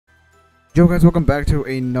Yo guys, welcome back to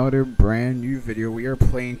another brand new video. We are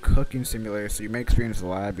playing Cooking Simulator, so you may experience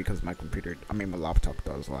lag because my my laptop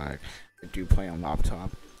does lag. I do play on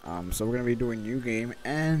laptop. So we're gonna be doing a new game,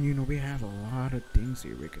 and you know we have a lot of things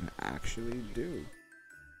here we can actually do.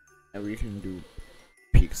 And we can do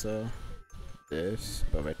pizza, this,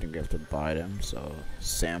 but I think we have to buy them. So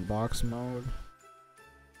sandbox mode,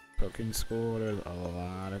 cooking school. There's a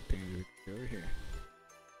lot of things we can do here.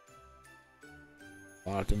 A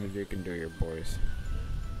lot of things you can do here, boys.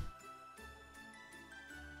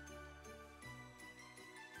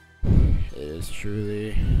 It is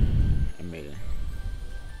truly amazing.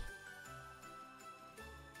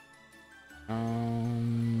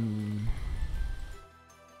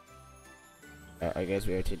 I guess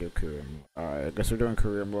we have to do career mode. I guess we're doing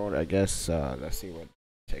career mode. I guess let's see what it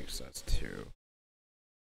takes us to.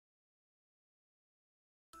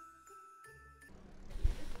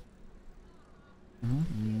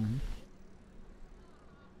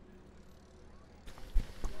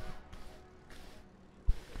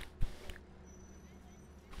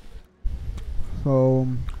 So,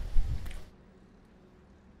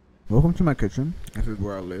 welcome to my kitchen. This is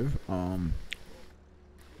where I live.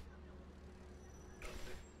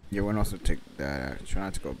 Yeah, we're also take that. Try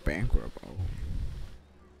not to go bankrupt. Oh.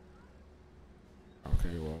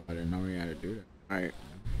 Okay, well, I didn't know we had to do that. Alright.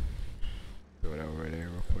 Do it over there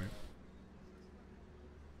real quick.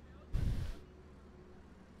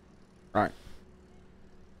 Alright.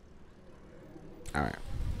 Alright.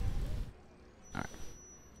 Alright.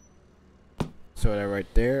 So that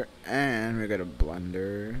right there. And we got a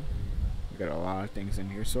blender. We got a lot of things in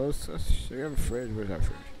here. So we have a fridge. Where's our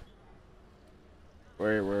fridge?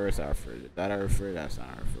 Where is our fridge? Is that our fridge? That's not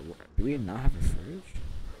our fridge. Do we not have a fridge?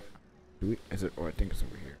 Do we? Is it? Or I think it's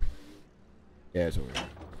over here. Yeah, it's over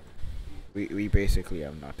here. We basically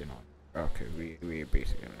have nothing on. Okay, we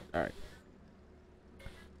basically have nothing.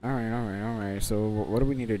 Alright. So what do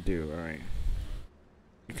we need to do? Alright.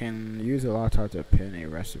 You can use a laptop to pin a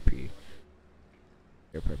recipe.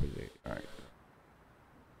 Your purpose. Alright.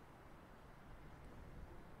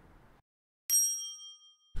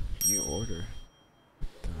 New order.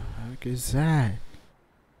 What the heck is that?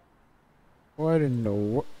 What in the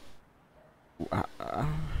what?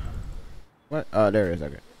 What? Oh, there it is.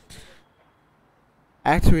 Okay.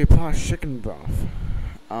 Activate pot chicken broth.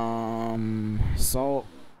 Salt,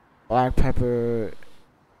 black pepper.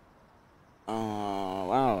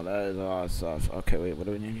 Wow, that is a lot of stuff. Okay, wait, what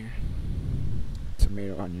do we need here?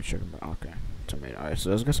 Tomato, onion, chicken broth. Okay, tomato. Alright, so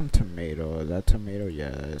let's get some tomato. Is that tomato? Yeah,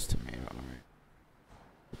 that is tomato. Alright.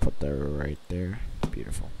 Put that right there.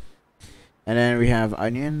 Beautiful. And then we have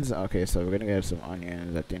onions. Okay, so we're gonna get some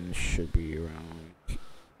onions. I think it should be around.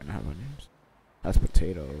 Gonna have onions. That's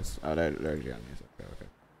potatoes. Oh, there's the onions. Okay.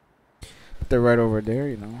 Put that right over there,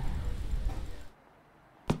 you know.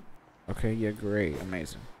 Okay, yeah, great,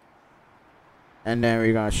 amazing. And then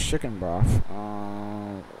we got chicken broth.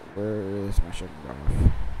 Where is my chicken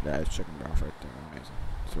broth? That is chicken broth right there. Amazing.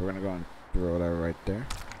 So we're gonna go and throw that right there.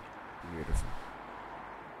 Beautiful.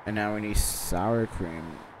 And now we need sour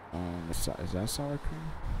cream. Is that sour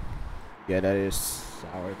cream? Yeah, that is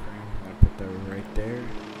sour cream. I'm gonna put that right there.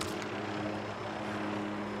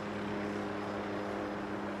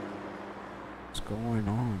 What's going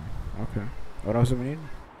on? Okay. What else do we need?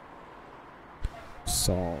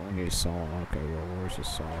 Salt. We need salt. Okay, well, where's the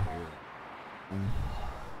salt here?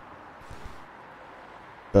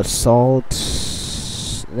 The salt.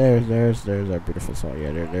 There's our beautiful salt.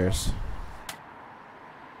 Yeah, there's.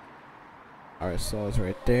 Alright, salt's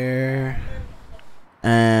right there.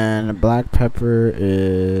 And the black pepper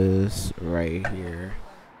is right here.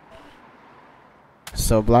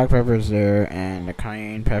 So black pepper is there, and the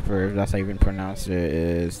cayenne pepper, if that's how you even pronounce it,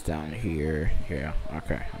 is down here. Yeah,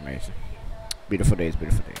 okay, amazing. Beautiful days.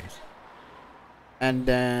 And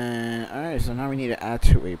then, alright, so now we need to add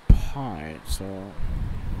to a pot. So,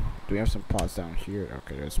 do we have some pots down here?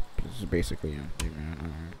 Okay, this is basically empty, man.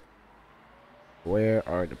 Alright. Where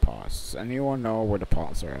are the pots? Anyone know where the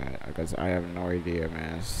pots are at? Because I have no idea,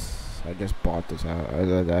 man. I just bought this out.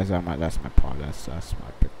 That's my pot. That's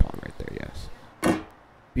my big pot right there. Yes.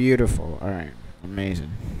 Beautiful. Alright.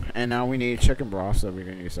 Amazing. And now we need chicken broth, so we're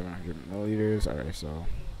gonna use 700 milliliters. Alright, so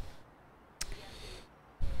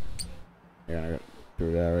we're gonna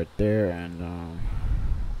do that right there, and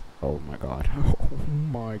oh my god. Oh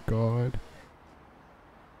my god.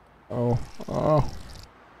 Oh.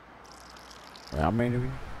 How many do we?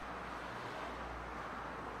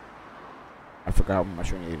 I forgot how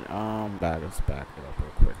much we need. Let's back it up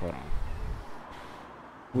real quick. Hold on.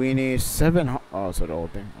 We need 7. Oh, so the whole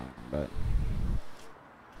thing. But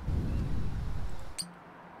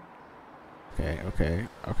Okay.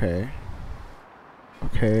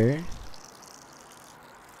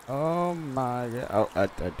 Oh my god. Oh, I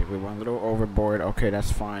think we went a little overboard. Okay,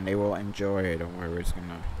 that's fine. They will enjoy it. Don't worry, we're just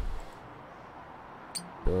gonna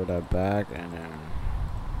throw that back and then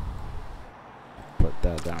put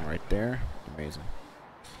that down right there. Amazing.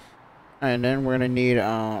 And then we're gonna need,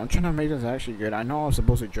 I'm trying to make this actually good. I know I'm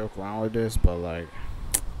supposed to joke around with this, but like,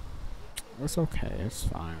 it's okay. It's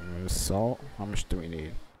fine. With salt, how much do we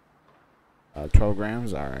need? 12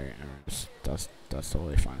 grams? Alright. That's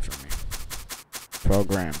totally fine for me. 12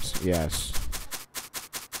 grams. Yes.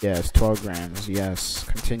 Yes, 12 grams. Yes.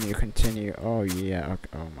 Continue. Oh, yeah. Okay.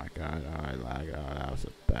 Oh, my God. Oh, I lag. Oh, that was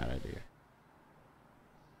a bad idea.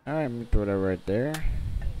 Alright, I'm gonna throw that right there.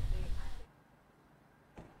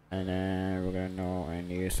 And then we're gonna know I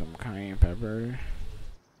need some cayenne pepper.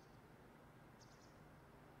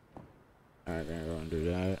 Alright, then we're gonna do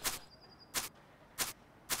that.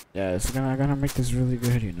 Yeah, it's gonna make this really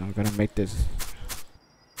good, you know. I'm gonna make this.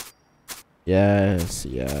 Yes.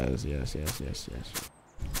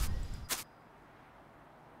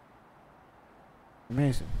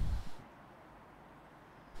 Amazing.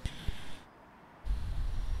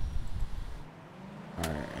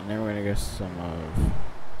 Alright, and then we're gonna get some of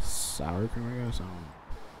sour cream, I guess.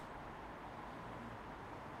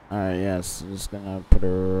 Alright, yes. Just gonna put it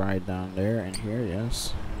right down there and here,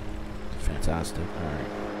 yes. Fantastic.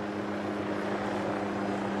 Alright.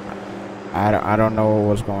 I don't know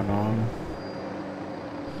what's going on,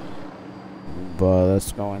 but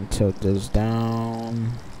let's go and tilt this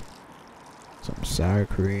down. Some sour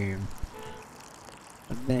cream.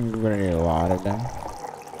 I think we're gonna need a lot of them.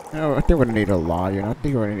 No, I think we're gonna need a lot. You know, I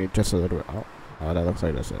think we're gonna need just a little bit. Oh, that looks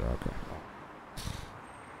like that's it. Okay.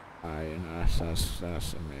 Alright, you know, that's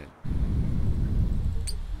amazing.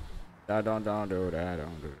 Don't do that.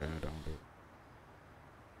 Don't do that.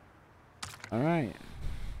 Alright.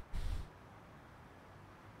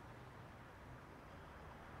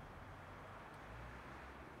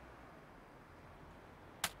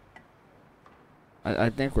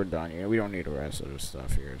 I think we're done here. We don't need the rest of the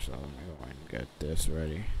stuff here, so let me go and get this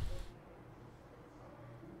ready.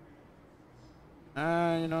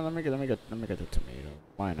 You know, let me get the tomato.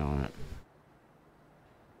 Why not?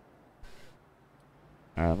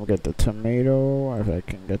 Alright, I'm gonna get the tomato. If I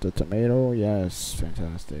can get the tomato, yes,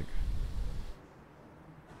 fantastic.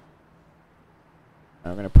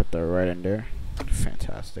 I'm gonna put that right in there.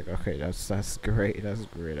 Fantastic. Okay, that's great. That's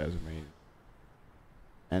great. That's amazing.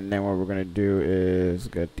 And then what we're gonna do is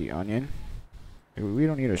get the onion. We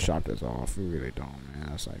don't need to chop this off. We really don't,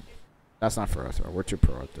 man. That's not for us. We're too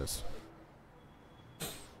pro at this.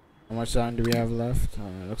 How much time do we have left?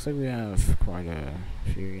 Looks like we have quite a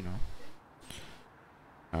few, you know.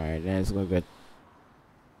 Alright, then let's go get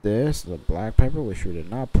this, the black pepper, which we did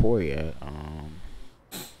not pour yet.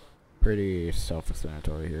 Pretty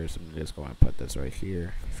self-explanatory here. So I'm just going to put this right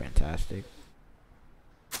here. Fantastic.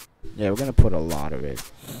 Yeah, we're gonna put a lot of it.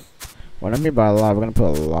 What I mean by a lot, we're gonna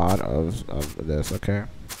put a lot of this. Okay.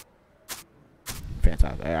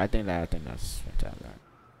 Fantastic. I think that's fantastic.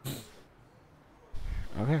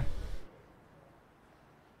 Okay.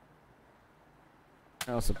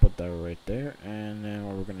 I also put that right there, and then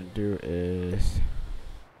what we're gonna do is,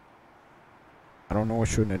 I don't know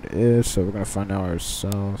which one it is, so we're gonna find out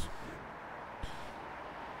ourselves.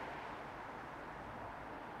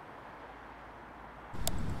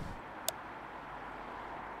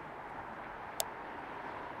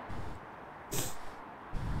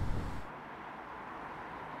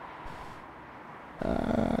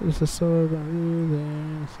 This is so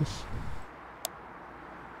amazing.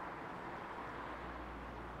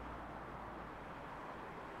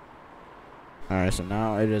 Alright, so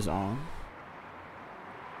now it is on.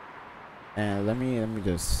 And let me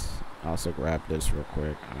just also grab this real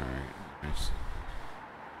quick. Alright, nice.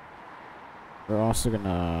 We're also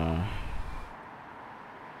gonna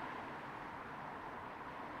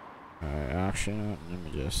action. Let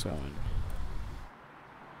me just go in.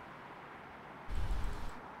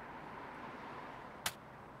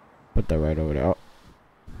 Put that right over there.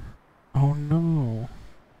 Oh no.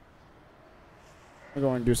 We're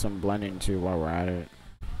going to do some blending too while we're at it.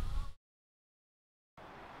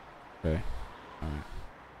 Okay. Alright.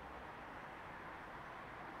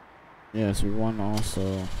 Yes, we won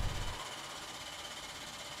also.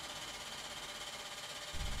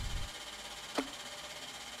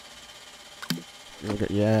 Look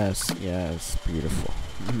at, yes, beautiful.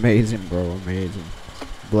 Amazing, bro, amazing.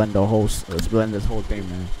 Blend the whole, let's blend this whole thing,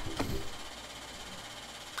 man.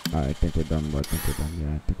 I think we're done, but I think we're done.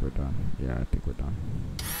 Yeah, I think we're done.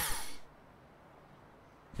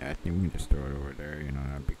 Yeah, I think we just throw it over there, you know,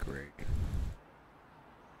 that'd be great.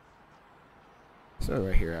 So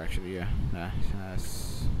right here, actually, yeah.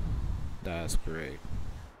 That's great.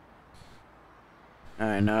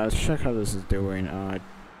 Alright, now let's check how this is doing. I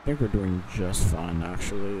think we're doing just fine,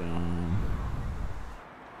 actually.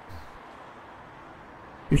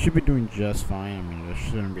 We should be doing just fine. I mean, there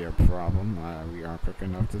shouldn't be a problem. We are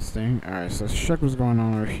cooking up this thing. Alright, so let's check what's going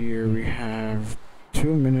on over here. We have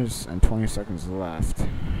 2 minutes and 20 seconds left.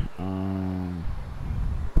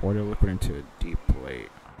 Pour the liquid into a deep plate.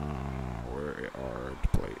 Where are the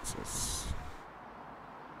plates?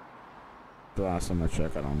 The last time I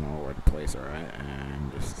checked, I don't know where the plates are at,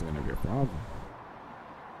 and this is gonna be a problem.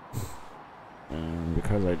 And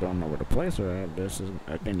because I don't know where the plates are at,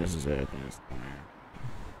 I think this is it. I think it's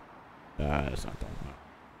it's not that. No.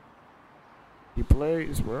 The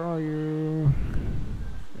plates, where are you?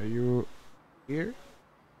 Are you here?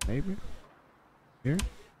 Maybe? Here?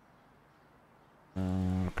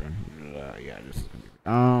 Okay. Yeah, this is gonna be.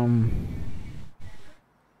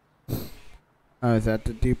 Is that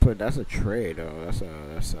the deep plate? That's a tray, though.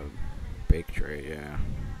 That's a big tray, yeah.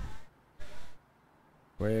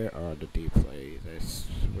 Where are the deep plates? I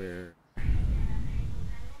swear.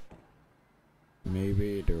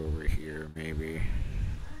 Maybe they're over here, maybe.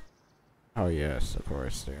 Oh yes, of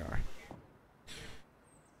course they are.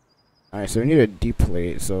 Alright, so we need a deep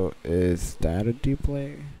plate. So is that a deep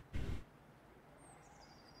plate?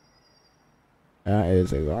 That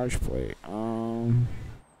is a large plate.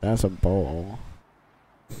 That's a bowl.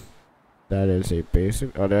 That is a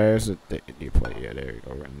basic. Oh, there's a deep plate. Yeah, there you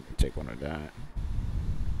go. We're gonna take one of that.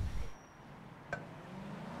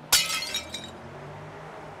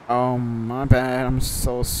 Oh, my bad. I'm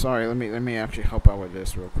so sorry. Let me actually help out with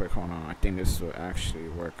this real quick. Hold on. I think this will actually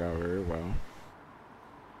work out very well.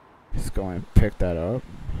 Let's go and pick that up.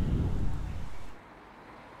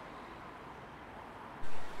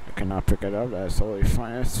 I cannot pick it up. That's totally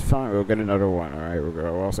fine. That's fine. We'll get another one. Alright,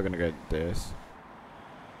 we're also gonna get this.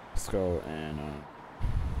 Let's go and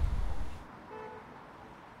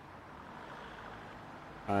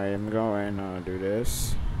I am going to do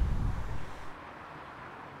this.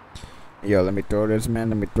 Yo, let me throw this, man.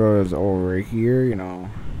 Let me throw this over here, you know.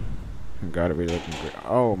 I gotta be looking great.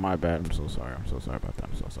 Oh, my bad. I'm so sorry. I'm so sorry about that.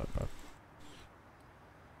 I'm so sorry about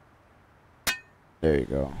that. There you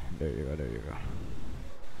go. There you go. There you go.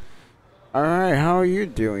 Alright, how are you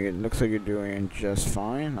doing? It looks like you're doing just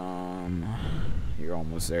fine. You're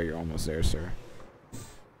almost there. You're almost there, sir.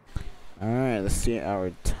 Alright, let's see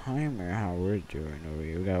our timer, how we're doing over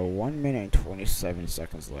here. We got 1 minute and 27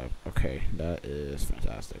 seconds left. Okay, that is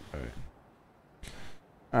fantastic. Alright.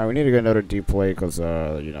 Alright, we need to get another deep plate because,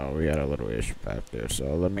 you know, we had a little issue back there.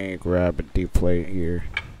 So let me grab a deep plate here.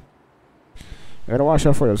 You gotta watch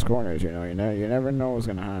out for those corners, you know. You never know what's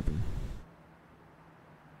gonna happen.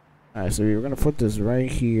 Alright, so we're gonna put this right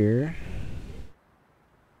here.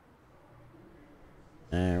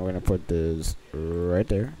 And we're gonna put this right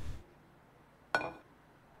there.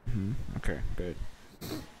 Okay, good.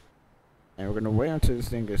 And we're gonna wait until this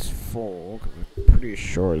thing is full, because I'm pretty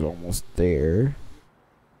sure it's almost there.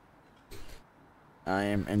 I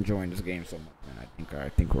am enjoying this game so much, man. I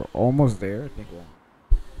think we're almost there. I think we're.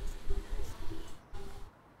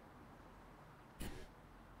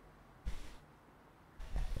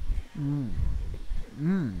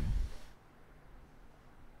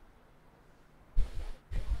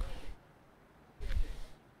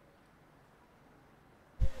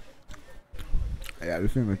 Yeah,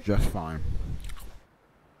 this thing is just fine.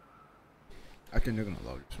 I think they're gonna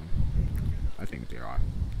load this one. I think they are.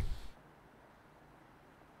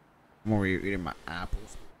 I'm over here eating my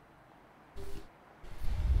apples.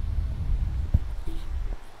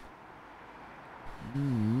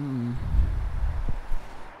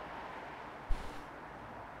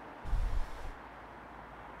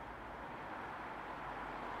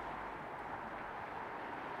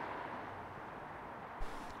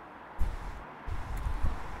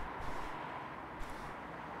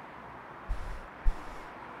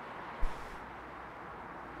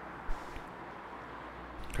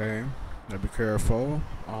 Okay, gotta be careful.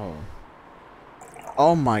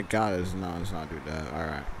 Oh my God! Let's not do that. All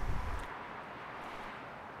right.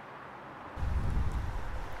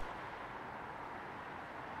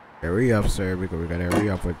 Hurry up, sir, because we gotta hurry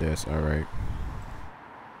up with this. All right.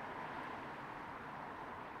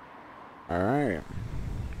 All right.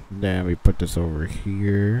 Then we put this over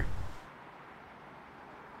here.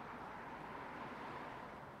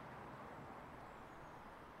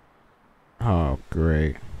 Oh,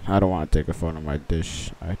 great. I don't want to take a photo of my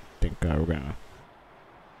dish. I think we're gonna.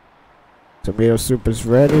 Tomato soup is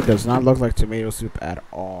ready. Does not look like tomato soup at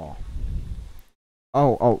all.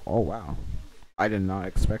 Oh, wow. I did not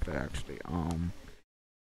expect that, actually.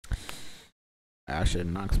 I actually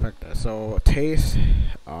did not expect that. So taste,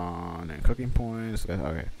 and cooking points.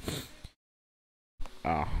 Okay.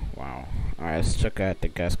 Oh wow. Alright, let's check out the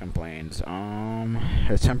guest complaints.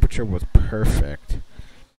 The temperature was perfect.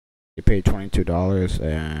 You paid $22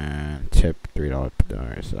 and tip $3 per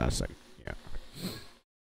dollar. So that's like, yeah.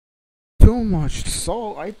 Too much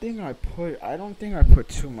salt. I don't think I put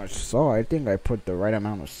too much salt. I think I put the right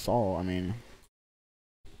amount of salt. I mean,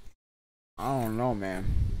 I don't know, man.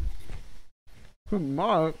 Good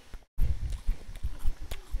luck.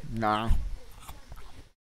 Nah.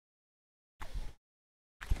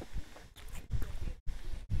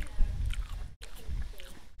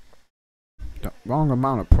 The wrong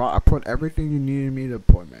amount of I put everything you needed me to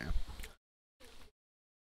put, man.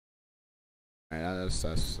 And that's.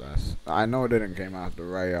 I know it didn't came out the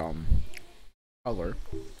right color,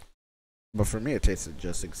 but for me it tasted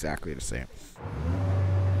just exactly the same.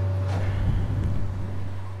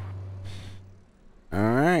 All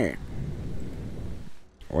right.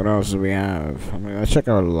 What else do we have? I mean, let's check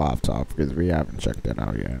out the laptop because we haven't checked that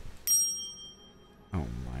out yet. Oh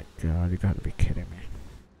my god, you gotta be kidding me.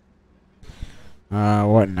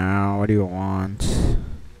 What now? What do you want?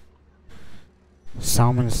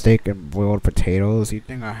 Salmon steak and boiled potatoes. You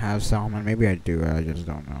think I have salmon? Maybe I do. I just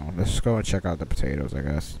don't know. Let's go and check out the potatoes, I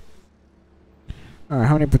guess. Alright,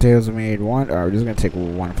 how many potatoes do we need? One? Alright, we're just gonna take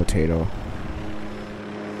one potato.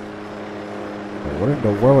 What in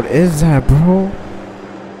the world is that, bro?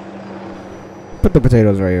 Put the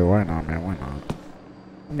potatoes right here. Why not, man? Why not?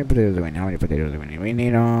 How many potatoes do we need? How many potatoes do we need? We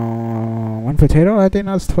need one potato. I think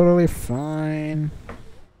that's totally fine.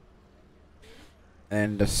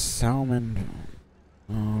 And the salmon.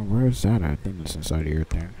 Where's that? I think it's inside your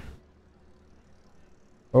thing.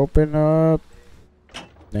 Open up.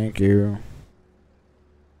 Thank you.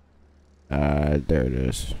 There it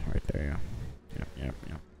is, right there. Yeah. Yep.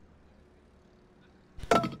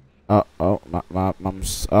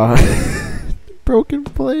 Mom's broken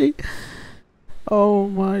plate. Oh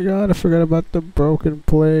my god, I forgot about the broken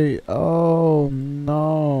plate. Oh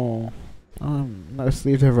no. Let's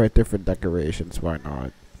leave that right there for decorations. Why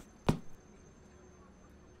not?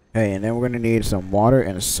 Hey, and then we're gonna need some water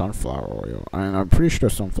and sunflower oil. And I'm pretty sure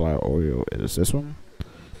sunflower oil is this one.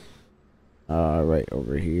 Right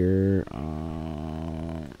over here.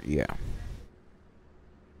 Yeah.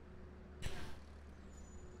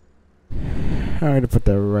 Alright, to put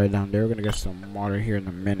that right down there. We're gonna get some water here in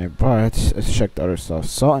a minute, but let's check the other stuff.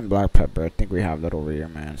 Salt and black pepper. I think we have that over here,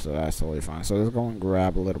 man. So that's totally fine. So let's go and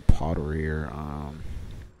grab a little pot over here.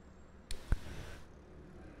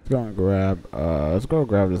 Let's go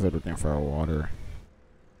grab this little thing for our water.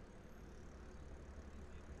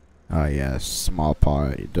 Yes, small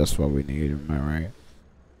pot. That's what we need, am I right?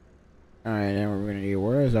 Alright, then we're gonna need,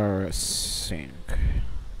 where is our sink?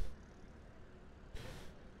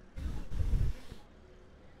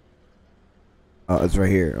 Oh, it's right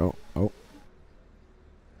here. Oh.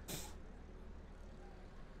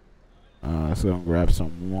 Let's go and grab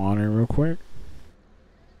some water real quick.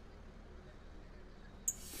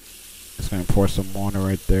 Just gonna pour some water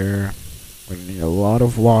right there. We're gonna need a lot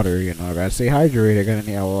of water, you know. I gotta stay hydrated. Gonna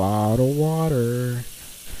need a lot of water.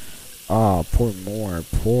 Oh, pour more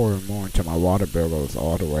until my water bill goes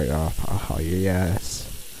all the way up. Oh, yes.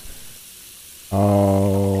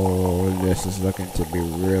 Oh, this is looking to be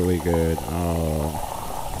really good.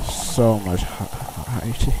 Oh, so much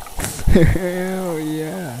hygiene. Hell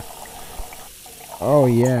yeah. Oh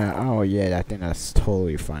yeah, I think that's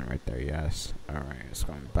totally fine right there, yes. Alright, let's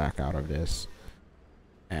go back out of this.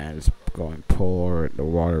 And let's go and pour the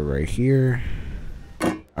water right here.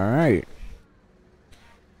 Alright.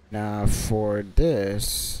 Now for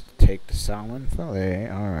this, take the salmon fillet.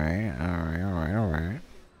 Alright.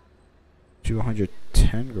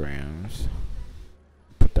 210 grams.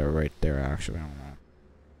 Put that right there, actually. I don't know.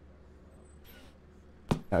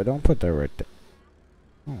 No, don't put that right there.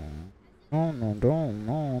 Oh. No.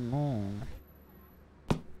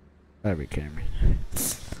 That'd be kidding me.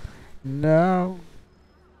 No.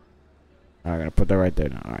 I'm gonna put that right there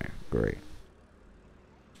now. Alright, great.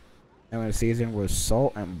 And the season was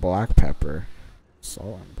salt and black pepper.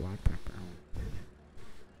 Salt and black pepper.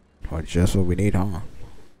 Oh, just what we need, huh?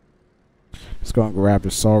 Let's go and grab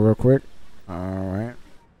the salt real quick. Alright.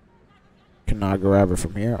 Cannot grab it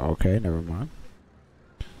from here. Okay, never mind.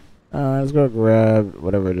 Let's go grab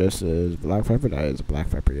whatever this is. Black pepper? That is black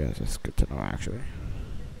pepper, yes. That's good to know, actually.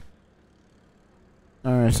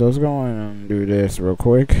 Alright, so let's go and do this real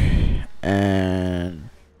quick. And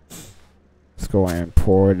let's go and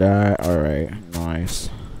pour that. Alright, nice.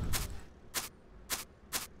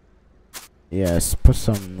 Yes, put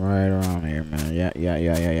some right around here, man.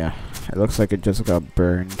 Yeah. It looks like it just got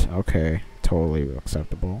burned. Okay, totally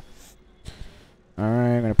acceptable.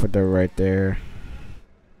 Alright, I'm gonna put that right there.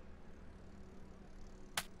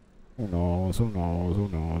 Who knows? Who knows? Who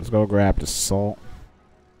knows? Let's go grab the salt.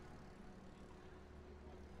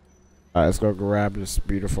 Alright, let's go grab this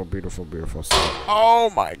beautiful, beautiful, beautiful salt.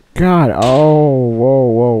 Oh my god! Oh, whoa,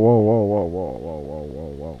 whoa, whoa, whoa, whoa, whoa, whoa, whoa, whoa,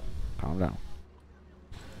 whoa. Calm down.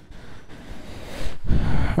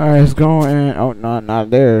 Alright, let's go in. Oh, not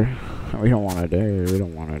there. We don't want it there. We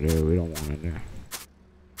don't want it there. We don't want it there.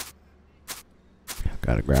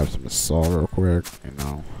 Gotta grab some salt real quick, you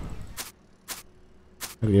know.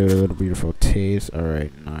 Give it a little beautiful taste.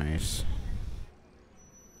 Alright, nice.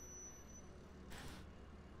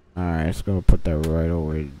 Alright, let's go put that right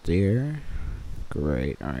over there.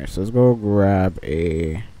 Great. Alright, so let's go grab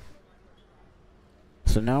a...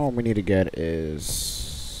 So now what we need to get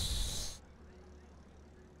is...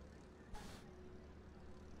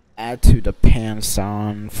 add to the pan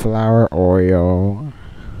sunflower oil.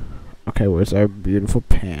 Okay, where's our beautiful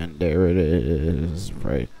pan? There it is.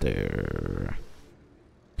 Right there.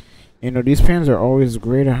 You know, these pans are always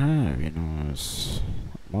great to have, you know. It's...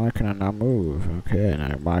 Why can I not move? Okay,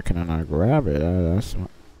 now why can I not grab it? That's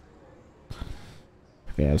not...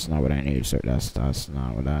 Okay, that's not what I need, sir. That's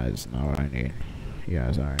not what that's not what I need.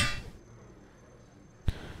 Yeah, sorry.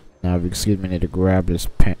 Now, if you excuse me, I need to grab this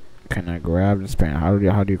pen. Can I grab this pen? How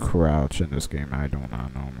do you crouch in this game? I do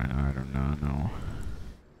not know, man. I do not know.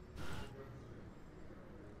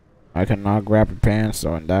 I cannot grab the pen,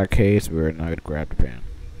 so in that case, we're not gonna grab the pen.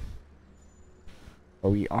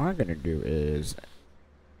 What we are gonna do is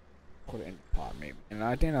put it in the pot, maybe. And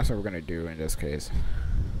I think that's what we're gonna do in this case.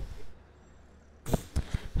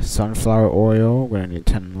 Sunflower oil. We're gonna need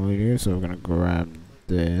 10 milliliters, so we're gonna grab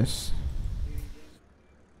this.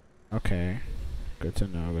 Okay. Good to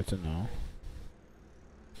know, good to know.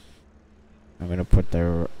 I'm gonna put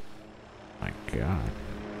there. My god.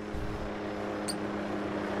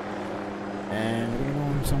 And we're gonna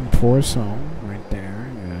want some pour some right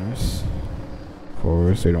there, yes. Of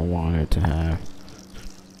course, we don't want it to have.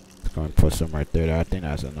 Let's go and put some right there. I think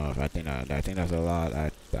that's enough. I think that's a lot.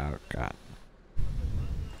 Oh god.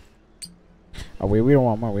 Oh wait, we don't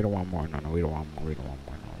want more. We don't want more. No, we don't want more. We don't want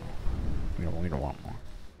more. No. We don't want more.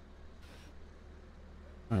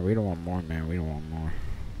 Alright, we don't want more, man. We don't want more.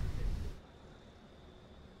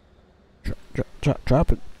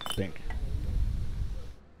 Drop it. Thank you.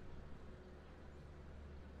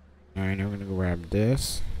 Alright, now we're gonna grab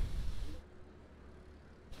this.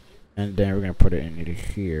 And then we're gonna put it in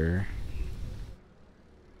here.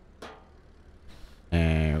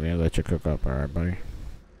 And we're gonna let you cook up, alright, buddy?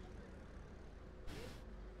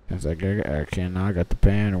 It's like, okay, now I got the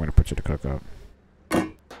pan, I'm gonna put you to cook up.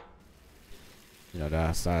 You know,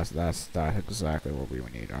 that's exactly what we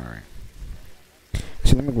would need, alright.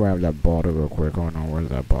 So let me grab that bottle real quick. Oh no, where's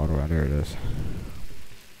that bottle? Oh, there it is.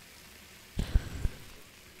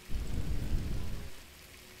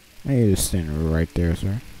 Hey, this thing right there,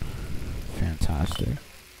 sir. Fantastic.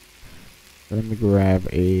 Let me grab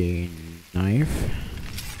a knife.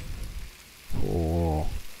 Cool.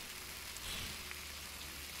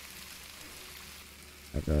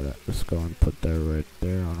 I got it. Let's go and put that right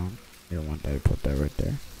there. Hold on. You don't want that. Put that right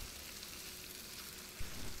there.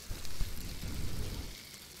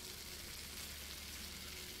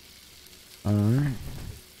 Alright.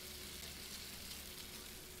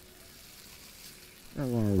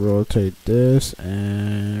 I'm going to rotate this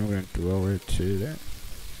and we're going to throw it to there.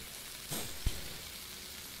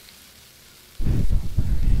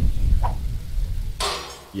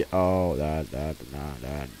 Yeah, oh, that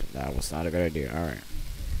was not a good idea. Alright.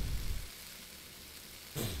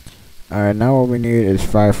 Alright, now what we need is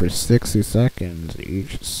fry for 60 seconds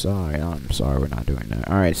each side. I'm sorry, we're not doing that.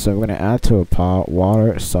 Alright, so we're going to add to a pot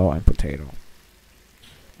water, salt, and potato.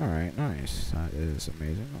 Alright, nice. That is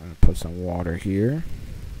amazing. I'm going to put some water here.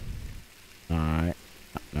 Alright,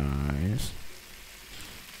 nice.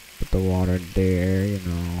 Put the water there, you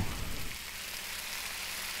know.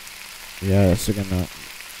 Yes, we're going to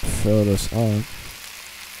fill this up.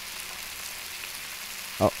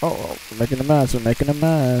 Oh, we're making a mess. We're making a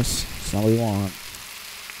mess. That's not what we want.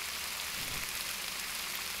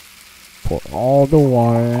 Pour all the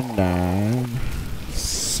water in there.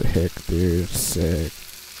 Sick, dude. Sick.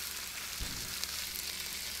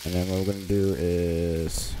 And then what we're going to do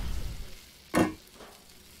is... Alright,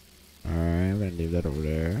 we're going to leave that over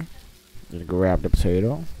there. We're going to grab the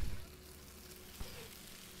potato.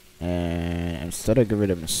 And instead of giving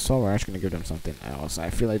them salt, we're actually going to give them something else.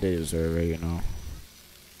 I feel like they deserve it, you know.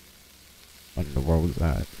 What in the world was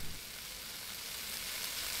that?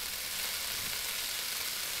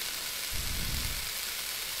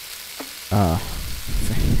 Uh,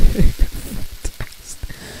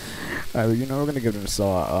 Alright, you know we're gonna give him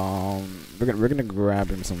salt. We're gonna grab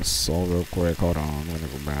him some salt real quick. Hold on, we're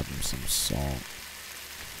gonna grab him some salt.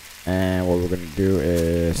 And what we're gonna do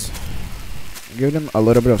is give them a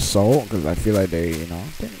little bit of salt because I feel like they, you know,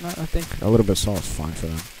 I think a little bit of salt is fine for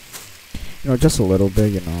them. You know, just a little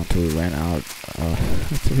bit, you know, until we run out.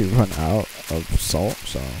 Until we run out of salt.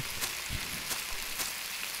 So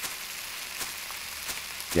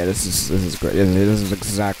yeah, this is great. This is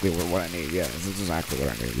exactly what I need. Yeah, this is exactly what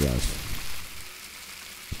I need. Yes.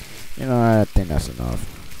 You know, I think that's enough.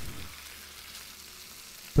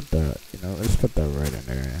 Put that, you know, let's put that right in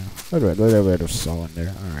there. Yeah. A little bit of salt in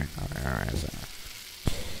there. All right. So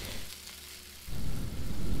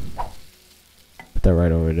put that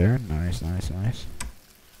right over there. Nice.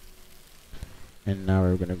 And now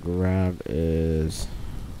we're gonna grab is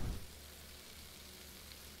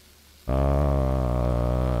I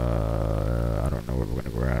don't know what we're gonna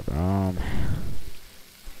grab.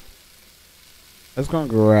 Let's go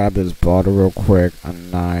grab this bottle real quick.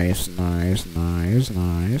 Nice. Then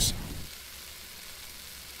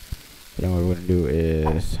what we're gonna do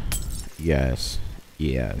is yes.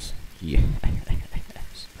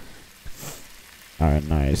 Alright,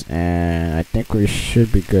 nice. And I think we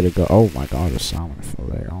should be good to go. Oh my god, a salmon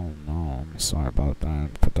fillet. Oh no, I'm sorry about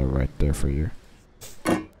that. Put that right there for you.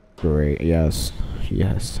 Great, yes,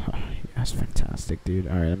 fantastic, dude.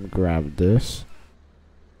 Alright, let me grab this.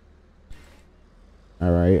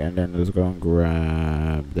 Alright, and then let's go and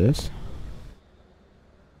grab this.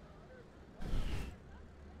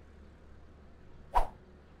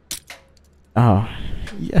 Oh,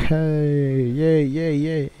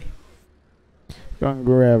 yay. Go and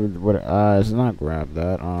grab what, it's not grab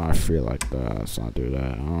that. Oh, I feel like that. Let's not do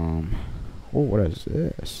that. Oh, what is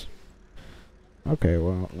this? Okay,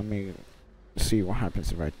 well, let me see what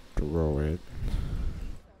happens if I throw it.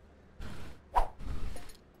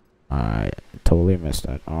 I totally missed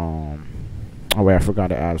that. Oh wait, I forgot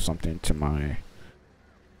to add something to my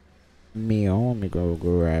meal. Let me go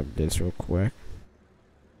grab this real quick.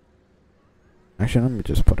 Actually, let me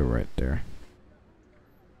just put it right there.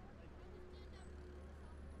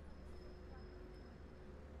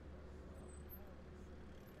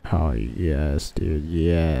 Oh yes, dude,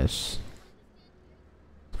 yes.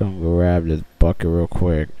 Let's go and grab this bucket real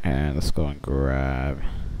quick, and let's go and grab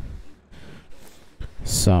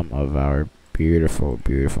some of our beautiful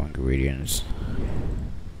ingredients.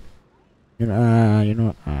 You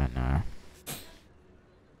know what? Nah. I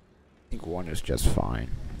think one is just fine.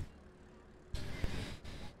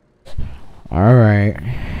 Alright.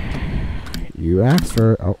 You asked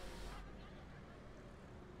for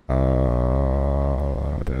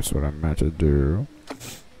that's what I meant to do.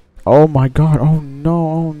 Oh my god, oh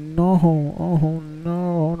no,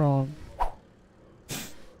 hold on.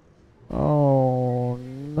 Oh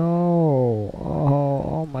no,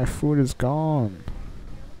 oh, my food is gone.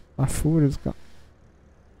 My food is gone.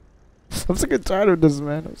 I'm sick and tired of this,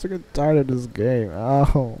 man. I'm sick and tired of this game.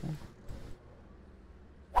 Oh.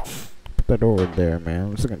 Put that over there, man.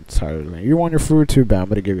 I'm sick and tired of it. You want your food too bad, I'm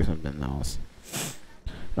gonna give you something else.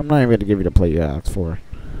 I'm not even gonna give you the plate you asked for.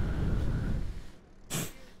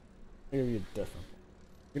 I'll give you a different.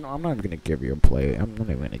 You know, I'm not even gonna give you a plate. I'm not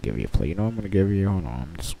even gonna give you a plate. You know what I'm gonna give you? Hold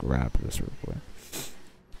on, just grab this real quick.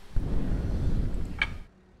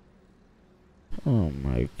 Oh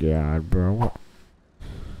my god, bro. What?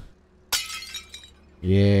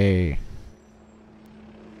 Yay.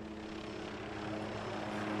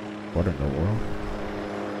 What in the world?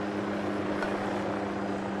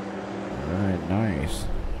 Alright, nice.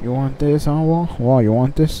 You want this, huh, Wall? Wall, you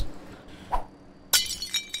want this?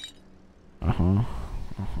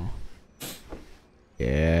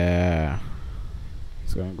 Yeah.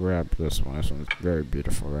 Let's go and grab this one. This one's very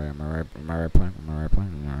beautiful, right? Am I right, plan?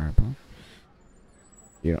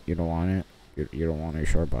 You don't want it? You don't want it? You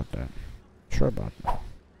sure about that? Sure about that?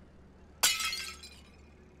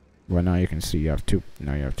 Well, now you can see you have two.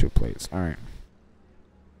 Now you have two plates. All right.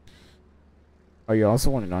 Oh, you also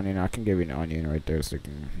want an onion? I can give you an onion right there, so you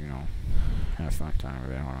can, you know, have fun time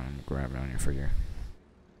with it. Hold on, let me grab an onion for you.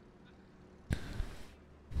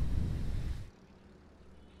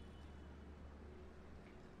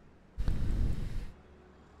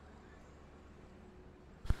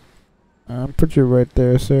 Put you right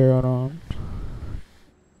there, sir. Hold on.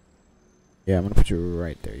 Yeah, I'm gonna put you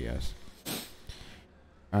right there. Yes.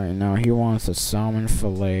 Alright, now he wants the salmon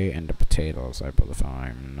fillet and the potatoes, I believe, if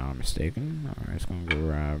I'm not mistaken. Alright, it's gonna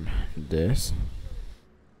grab this.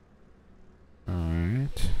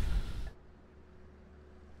 Alright.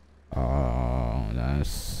 Oh,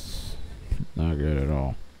 that's not good at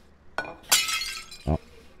all.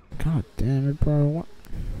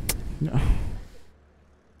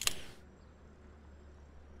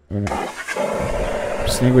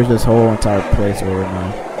 Extinguish this whole entire place over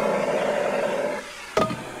now.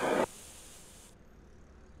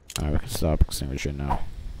 Alright, we can stop extinguishing now.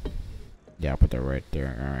 Yeah, I'll put that right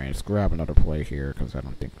there. Alright, let's grab another plate here, because I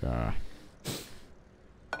don't think,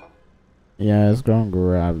 yeah, let's go and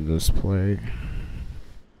grab this plate.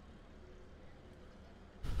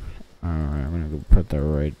 Alright, I'm gonna go put that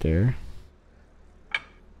right there.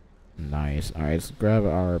 Nice. Alright, let's grab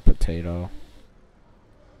our potato.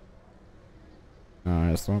 Alright,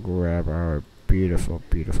 let's go grab our beautiful,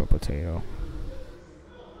 beautiful potato.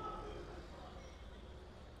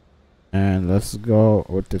 And let's go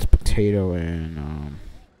with this potato and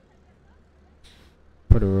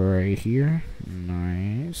put it right here.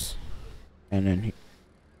 Nice. And then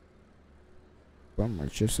bummer,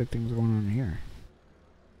 just like things going on here.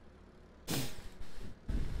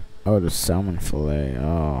 Oh, the salmon fillet.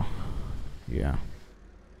 Oh, yeah.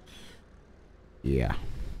 Yeah.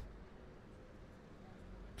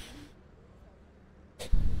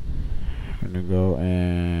 I'm gonna go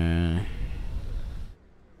and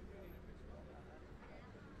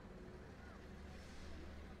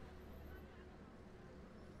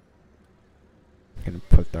gonna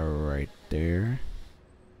put that right there.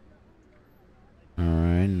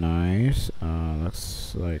 Alright, nice.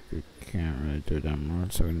 Looks like we can't really do that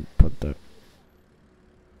much, so I'm gonna put that.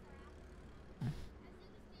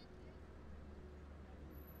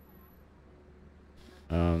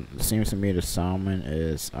 It seems to me the salmon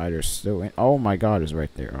is either still in. Oh my god, it's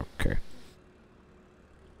right there. Okay.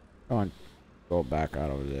 Go back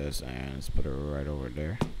out of this and let's put it right over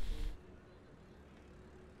there.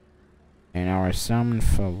 And our salmon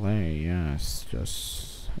fillet, yes,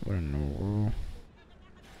 just what in the world?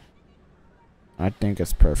 I think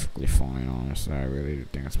it's perfectly fine, honestly. I really do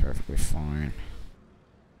think it's perfectly fine.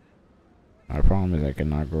 My problem is I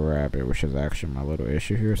cannot grab it, which is actually my little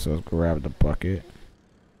issue here. So let's grab the bucket.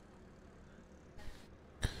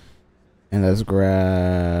 And let's grab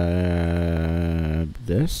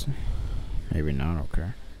this. Maybe not,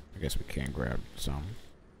 okay. I guess we can't grab some.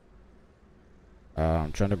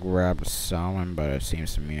 I'm trying to grab the salmon, but it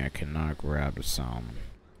seems to me I cannot grab the salmon.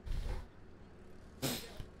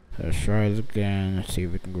 Let's try this again. Let's see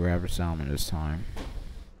if we can grab the salmon this time.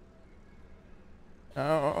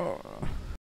 Oh.